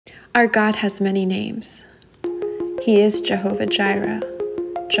Our God has many names. He is Jehovah Jireh,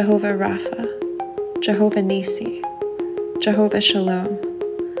 Jehovah Rapha, Jehovah Nissi, Jehovah Shalom,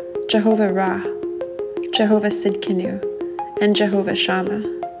 Jehovah Ra, Jehovah Sidkenu, and Jehovah Shammah.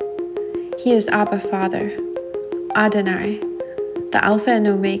 He is Abba Father, Adonai, the Alpha and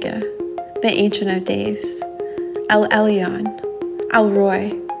Omega, the Ancient of Days, El Elyon, El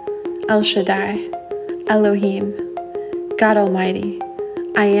Roy, El Shaddai, Elohim, God Almighty,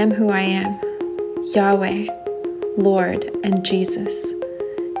 I am who I am, Yahweh, Lord, and Jesus.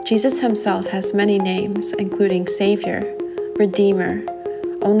 Jesus himself has many names, including Savior, Redeemer,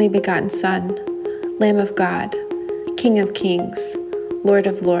 Only Begotten Son, Lamb of God, King of Kings, Lord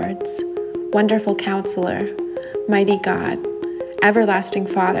of Lords, Wonderful Counselor, Mighty God, Everlasting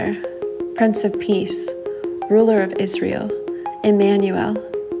Father, Prince of Peace, Ruler of Israel, Immanuel,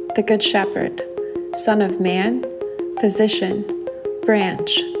 the Good Shepherd, Son of Man, Physician,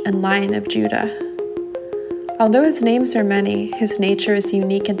 Branch, and Lion of Judah. Although his names are many, his nature is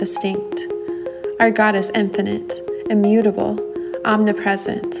unique and distinct. Our God is infinite, immutable,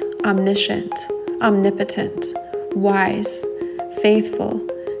 omnipresent, omniscient, omnipotent, wise, faithful,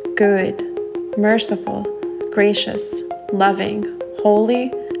 good, merciful, gracious, loving,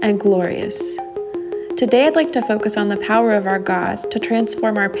 holy, and glorious. Today I'd like to focus on the power of our God to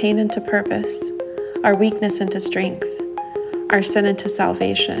transform our pain into purpose, our weakness into strength, our sin into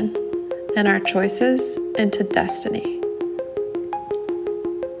salvation, and our choices into destiny.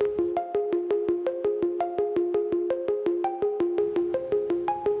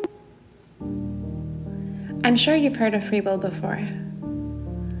 I'm sure you've heard of free will before.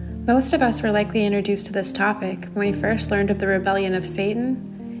 Most of us were likely introduced to this topic when we first learned of the rebellion of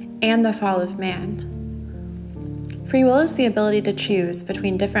Satan and the fall of man. Free will is the ability to choose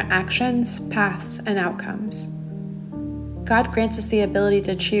between different actions, paths, and outcomes. God grants us the ability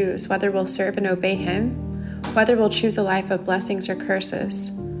to choose whether we'll serve and obey Him, whether we'll choose a life of blessings or curses,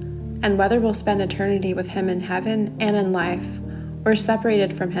 and whether we'll spend eternity with Him in heaven and in life, or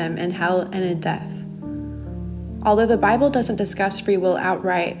separated from Him in hell and in death. Although the Bible doesn't discuss free will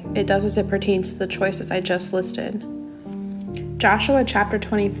outright, it does as it pertains to the choices I just listed. Joshua chapter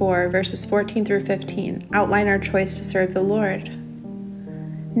 24, verses 14 through 15 outline our choice to serve the Lord.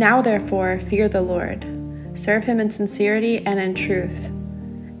 Now therefore, fear the Lord. Serve him in sincerity and in truth,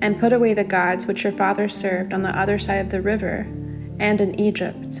 and put away the gods which your fathers served on the other side of the river and in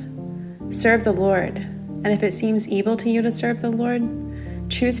Egypt. Serve the Lord, and if it seems evil to you to serve the Lord,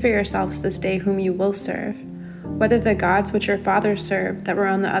 choose for yourselves this day whom you will serve, whether the gods which your fathers served that were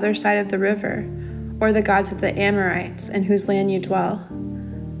on the other side of the river, or the gods of the Amorites in whose land you dwell.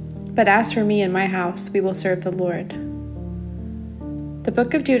 But as for me and my house, we will serve the Lord. The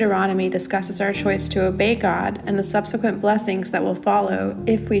book of Deuteronomy discusses our choice to obey God and the subsequent blessings that will follow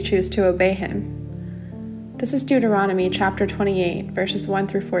if we choose to obey Him. This is Deuteronomy chapter 28, verses 1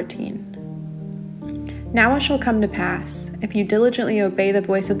 through 14. Now it shall come to pass, if you diligently obey the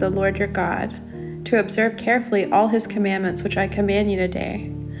voice of the Lord your God, to observe carefully all His commandments which I command you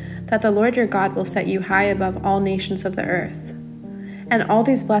today, that the Lord your God will set you high above all nations of the earth. And all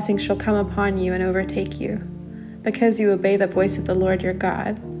these blessings shall come upon you and overtake you, because you obey the voice of the Lord your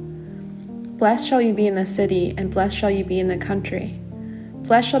God. Blessed shall you be in the city, and blessed shall you be in the country.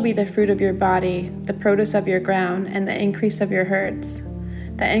 Blessed shall be the fruit of your body, the produce of your ground, and the increase of your herds,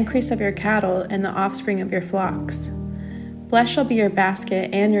 the increase of your cattle, and the offspring of your flocks. Blessed shall be your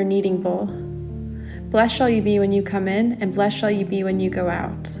basket and your kneading bowl. Blessed shall you be when you come in, and blessed shall you be when you go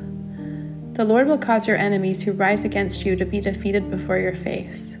out. The Lord will cause your enemies who rise against you to be defeated before your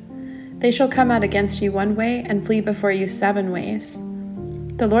face. They shall come out against you one way and flee before you 7 ways.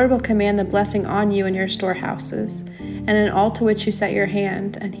 The Lord will command the blessing on you in your storehouses, and in all to which you set your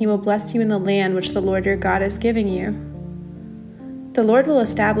hand, and He will bless you in the land which the Lord your God is giving you. The Lord will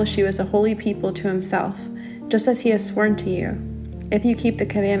establish you as a holy people to Himself, just as He has sworn to you, if you keep the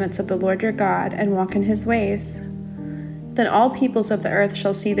commandments of the Lord your God and walk in His ways. Then all peoples of the earth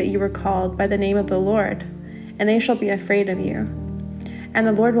shall see that you were called by the name of the Lord, and they shall be afraid of you. And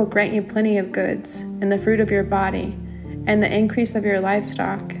the Lord will grant you plenty of goods, in the fruit of your body, and the increase of your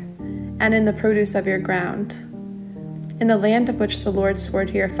livestock, and in the produce of your ground, in the land of which the Lord swore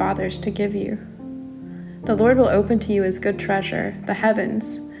to your fathers to give you. The Lord will open to you His good treasure, the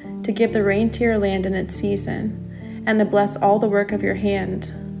heavens, to give the rain to your land in its season, and to bless all the work of your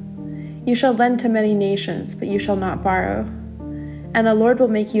hand. You shall lend to many nations, but you shall not borrow. And the Lord will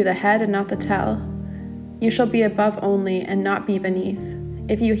make you the head and not the tail. You shall be above only and not be beneath,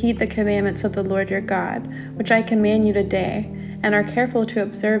 if you heed the commandments of the Lord your God, which I command you today, and are careful to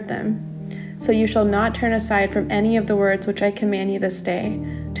observe them. So you shall not turn aside from any of the words which I command you this day,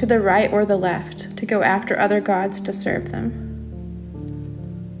 to the right or the left, to go after other gods to serve them.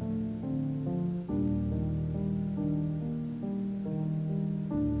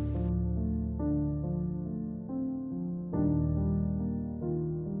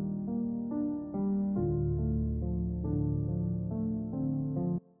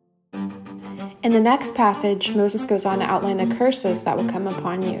 In the next passage, Moses goes on to outline the curses that will come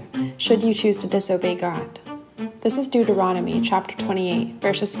upon you, should you choose to disobey God. This is Deuteronomy chapter 28,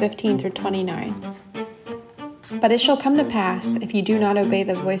 verses 15 through 29. But it shall come to pass, if you do not obey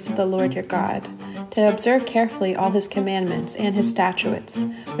the voice of the Lord your God, to observe carefully all his commandments and his statutes,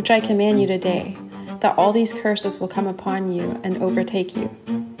 which I command you today, that all these curses will come upon you and overtake you.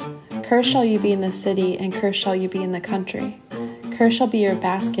 Cursed shall you be in the city, and cursed shall you be in the country. Cursed shall be your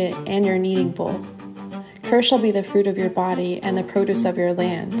basket and your kneading bowl. Cursed shall be the fruit of your body and the produce of your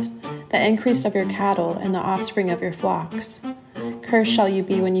land, the increase of your cattle and the offspring of your flocks. Cursed shall you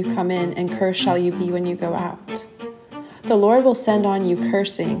be when you come in, and cursed shall you be when you go out. The Lord will send on you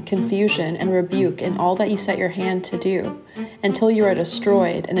cursing, confusion, and rebuke in all that you set your hand to do, until you are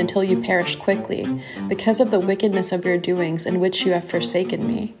destroyed and until you perish quickly, because of the wickedness of your doings in which you have forsaken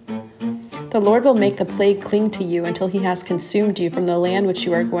me. The Lord will make the plague cling to you until he has consumed you from the land which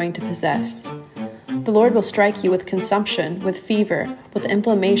you are going to possess. The Lord will strike you with consumption, with fever, with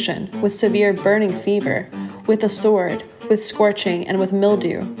inflammation, with severe burning fever, with a sword, with scorching, and with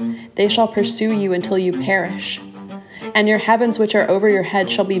mildew. They shall pursue you until you perish. And your heavens which are over your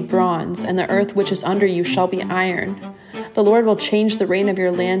head shall be bronze, and the earth which is under you shall be iron. The Lord will change the rain of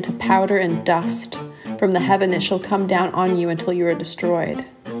your land to powder and dust. From the heaven it shall come down on you until you are destroyed.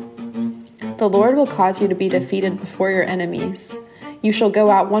 The Lord will cause you to be defeated before your enemies. You shall go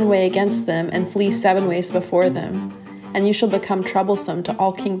out one way against them and flee 7 ways before them, and you shall become troublesome to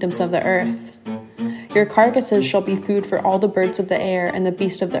all kingdoms of the earth. Your carcasses shall be food for all the birds of the air and the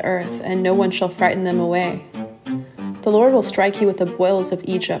beasts of the earth, and no one shall frighten them away. The Lord will strike you with the boils of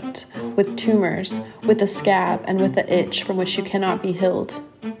Egypt, with tumors, with the scab, and with the itch from which you cannot be healed.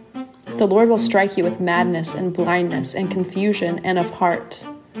 The Lord will strike you with madness and blindness and confusion and of heart.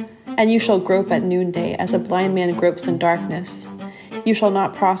 And you shall grope at noonday, as a blind man gropes in darkness. You shall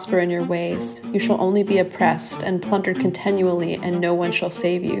not prosper in your ways. You shall only be oppressed and plundered continually, and no one shall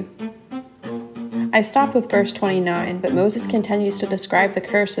save you. I stopped with verse 29, but Moses continues to describe the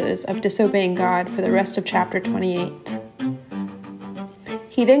curses of disobeying God for the rest of chapter 28.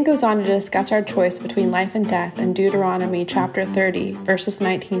 He then goes on to discuss our choice between life and death in Deuteronomy chapter 30, verses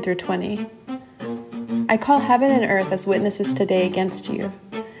 19 through 20. I call heaven and earth as witnesses today against you,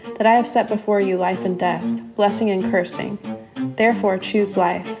 that I have set before you life and death, blessing and cursing. Therefore choose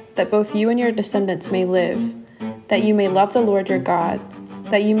life, that both you and your descendants may live, that you may love the Lord your God,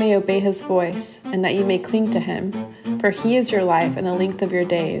 that you may obey his voice, and that you may cling to him, for he is your life and the length of your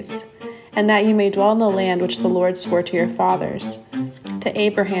days, and that you may dwell in the land which the Lord swore to your fathers, to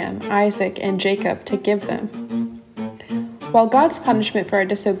Abraham, Isaac, and Jacob, to give them. While God's punishment for our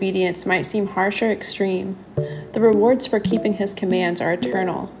disobedience might seem harsh or extreme, the rewards for keeping his commands are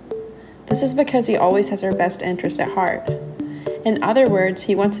eternal. This is because he always has our best interests at heart. In other words,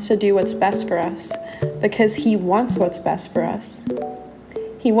 he wants us to do what's best for us, because he wants what's best for us.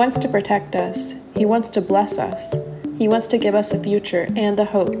 He wants to protect us. He wants to bless us. He wants to give us a future and a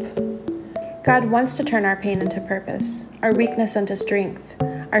hope. God wants to turn our pain into purpose, our weakness into strength,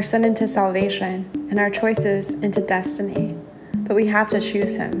 our sin into salvation, and our choices into destiny. But we have to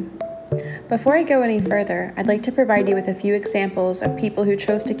choose him. Before I go any further, I'd like to provide you with a few examples of people who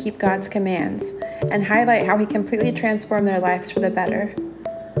chose to keep God's commands and highlight how he completely transformed their lives for the better.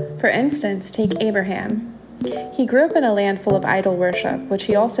 For instance, take Abraham. He grew up in a land full of idol worship, which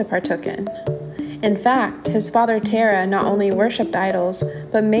he also partook in. In fact, his father Terah not only worshipped idols,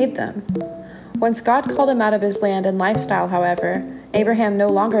 but made them. Once God called him out of his land and lifestyle, however, Abraham no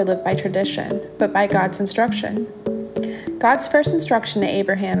longer lived by tradition, but by God's instruction. God's first instruction to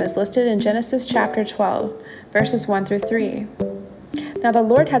Abraham is listed in Genesis chapter 12, verses 1 through 3. Now the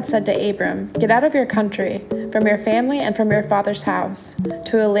Lord had said to Abram, "Get out of your country, from your family and from your father's house,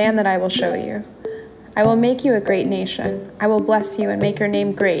 to a land that I will show you. I will make you a great nation. I will bless you and make your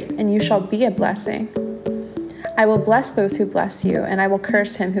name great, and you shall be a blessing. I will bless those who bless you, and I will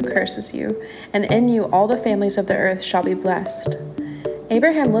curse him who curses you, and in you all the families of the earth shall be blessed."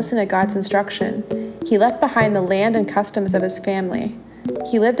 Abraham listened to God's instruction. He left behind the land and customs of his family.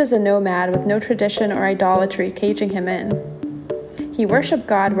 He lived as a nomad with no tradition or idolatry caging him in. He worshiped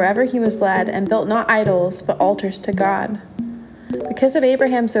God wherever he was led and built not idols but altars to God. Because of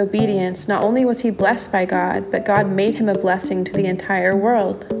Abraham's obedience, not only was he blessed by God, but God made him a blessing to the entire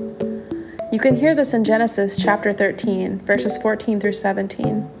world. You can hear this in Genesis chapter 13, verses 14 through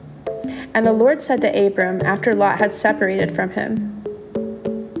 17. And the Lord said to Abram, after Lot had separated from him,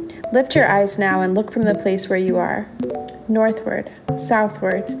 "Lift your eyes now and look from the place where you are, northward,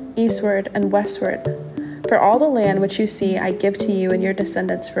 southward, eastward, and westward. For all the land which you see I give to you and your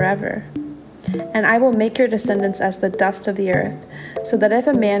descendants forever. And I will make your descendants as the dust of the earth, so that if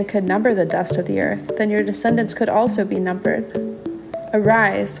a man could number the dust of the earth, then your descendants could also be numbered.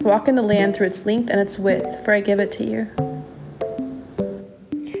 Arise, walk in the land through its length and its width, for I give it to you."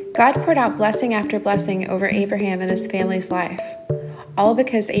 God poured out blessing after blessing over Abraham and his family's life, all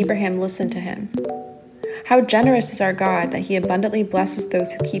because Abraham listened to him. How generous is our God that he abundantly blesses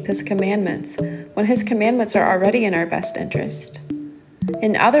those who keep his commandments, when his commandments are already in our best interest.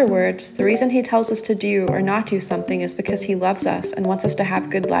 In other words, the reason he tells us to do or not do something is because he loves us and wants us to have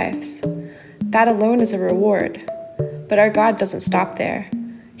good lives. That alone is a reward. But our God doesn't stop there.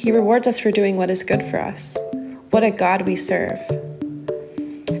 He rewards us for doing what is good for us. What a God we serve.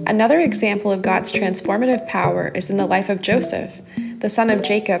 Another example of God's transformative power is in the life of Joseph, the son of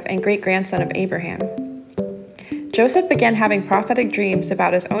Jacob and great-grandson of Abraham. Joseph began having prophetic dreams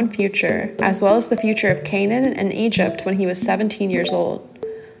about his own future, as well as the future of Canaan and Egypt when he was 17 years old.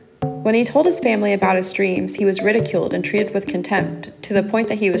 When he told his family about his dreams, he was ridiculed and treated with contempt, to the point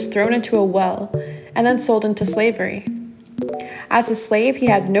that he was thrown into a well and then sold into slavery. As a slave, he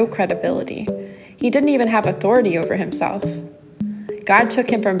had no credibility. He didn't even have authority over himself. God took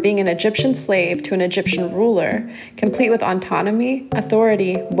him from being an Egyptian slave to an Egyptian ruler, complete with autonomy,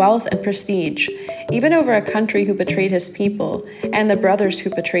 authority, wealth, and prestige, even over a country who betrayed his people and the brothers who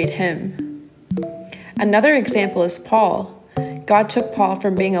betrayed him. Another example is Paul. God took Paul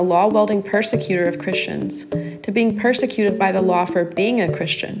from being a law-wielding persecutor of Christians to being persecuted by the law for being a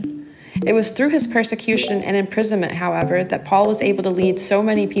Christian. It was through his persecution and imprisonment, however, that Paul was able to lead so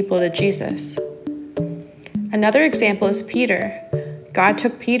many people to Jesus. Another example is Peter. God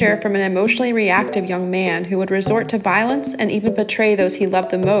took Peter from an emotionally reactive young man who would resort to violence and even betray those he loved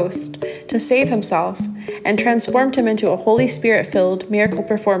the most to save himself, and transformed him into a Holy Spirit-filled,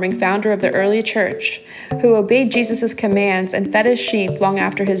 miracle-performing founder of the early church, who obeyed Jesus' commands and fed his sheep long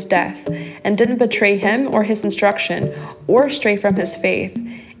after his death, and didn't betray him or his instruction, or stray from his faith,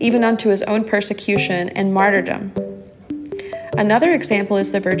 even unto his own persecution and martyrdom. Another example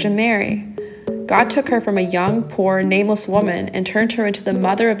is the Virgin Mary. God took her from a young, poor, nameless woman and turned her into the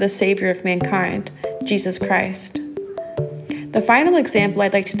mother of the Savior of mankind, Jesus Christ. The final example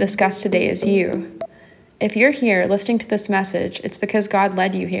I'd like to discuss today is you. If you're here listening to this message, it's because God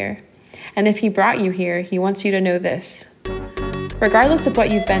led you here. And if he brought you here, he wants you to know this. Regardless of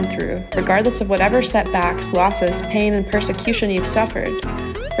what you've been through, regardless of whatever setbacks, losses, pain, and persecution you've suffered,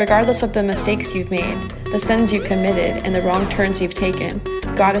 regardless of the mistakes you've made, the sins you committed, and the wrong turns you've taken,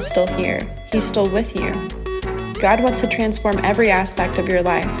 God is still here. He's still with you. God wants to transform every aspect of your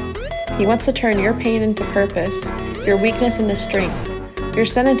life. He wants to turn your pain into purpose, your weakness into strength, your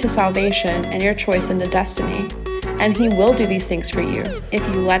sin into salvation, and your choice into destiny. And he will do these things for you if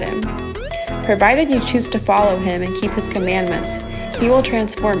you let him. Provided you choose to follow him and keep his commandments, he will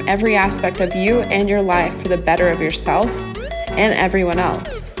transform every aspect of you and your life for the better of yourself and everyone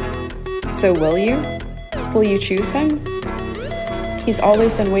else. So will you? Will you choose him? He's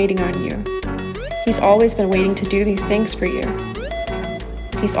always been waiting on you. He's always been waiting to do these things for you.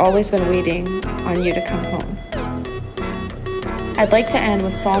 He's always been waiting on you to come home. I'd like to end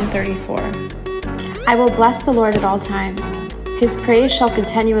with Psalm 34. I will bless the Lord at all times. His praise shall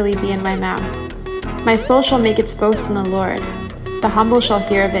continually be in my mouth. My soul shall make its boast in the Lord. The humble shall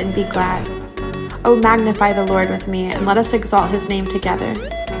hear of it and be glad. O magnify the Lord with me, and let us exalt his name together.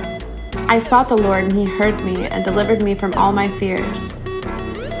 I sought the Lord, and he heard me and delivered me from all my fears.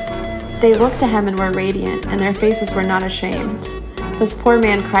 They looked to him and were radiant, and their faces were not ashamed. This poor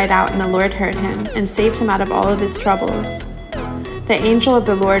man cried out, and the Lord heard him and saved him out of all of his troubles. The angel of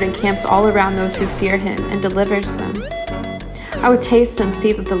the Lord encamps all around those who fear him and delivers them. O taste and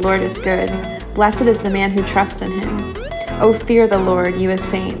see that the Lord is good. Blessed is the man who trusts in him. O fear the Lord, you his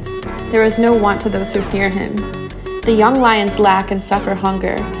saints. There is no want to those who fear him. The young lions lack and suffer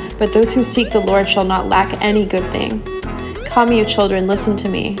hunger, but those who seek the Lord shall not lack any good thing. Come, you children, listen to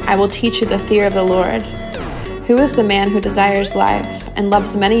me. I will teach you the fear of the Lord. Who is the man who desires life and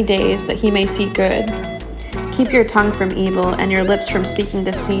loves many days that he may see good? Keep your tongue from evil and your lips from speaking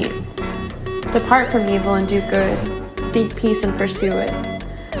deceit. Depart from evil and do good. Seek peace and pursue it.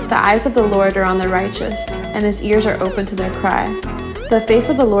 The eyes of the Lord are on the righteous, and his ears are open to their cry. The face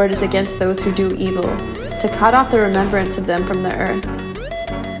of the Lord is against those who do evil, to cut off the remembrance of them from the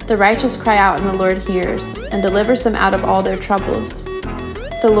earth. The righteous cry out, and the Lord hears, and delivers them out of all their troubles.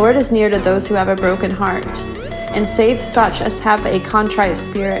 The Lord is near to those who have a broken heart, and saves such as have a contrite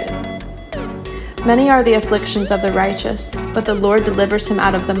spirit. Many are the afflictions of the righteous, but the Lord delivers him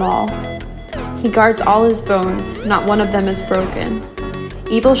out of them all. He guards all his bones, not one of them is broken.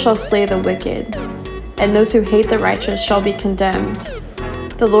 Evil shall slay the wicked, and those who hate the righteous shall be condemned.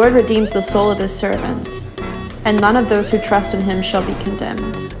 The Lord redeems the soul of his servants, and none of those who trust in him shall be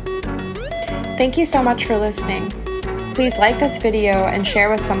condemned. Thank you so much for listening. Please like this video and share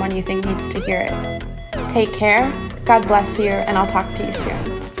with someone you think needs to hear it. Take care, God bless you, and I'll talk to you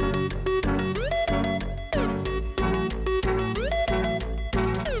soon.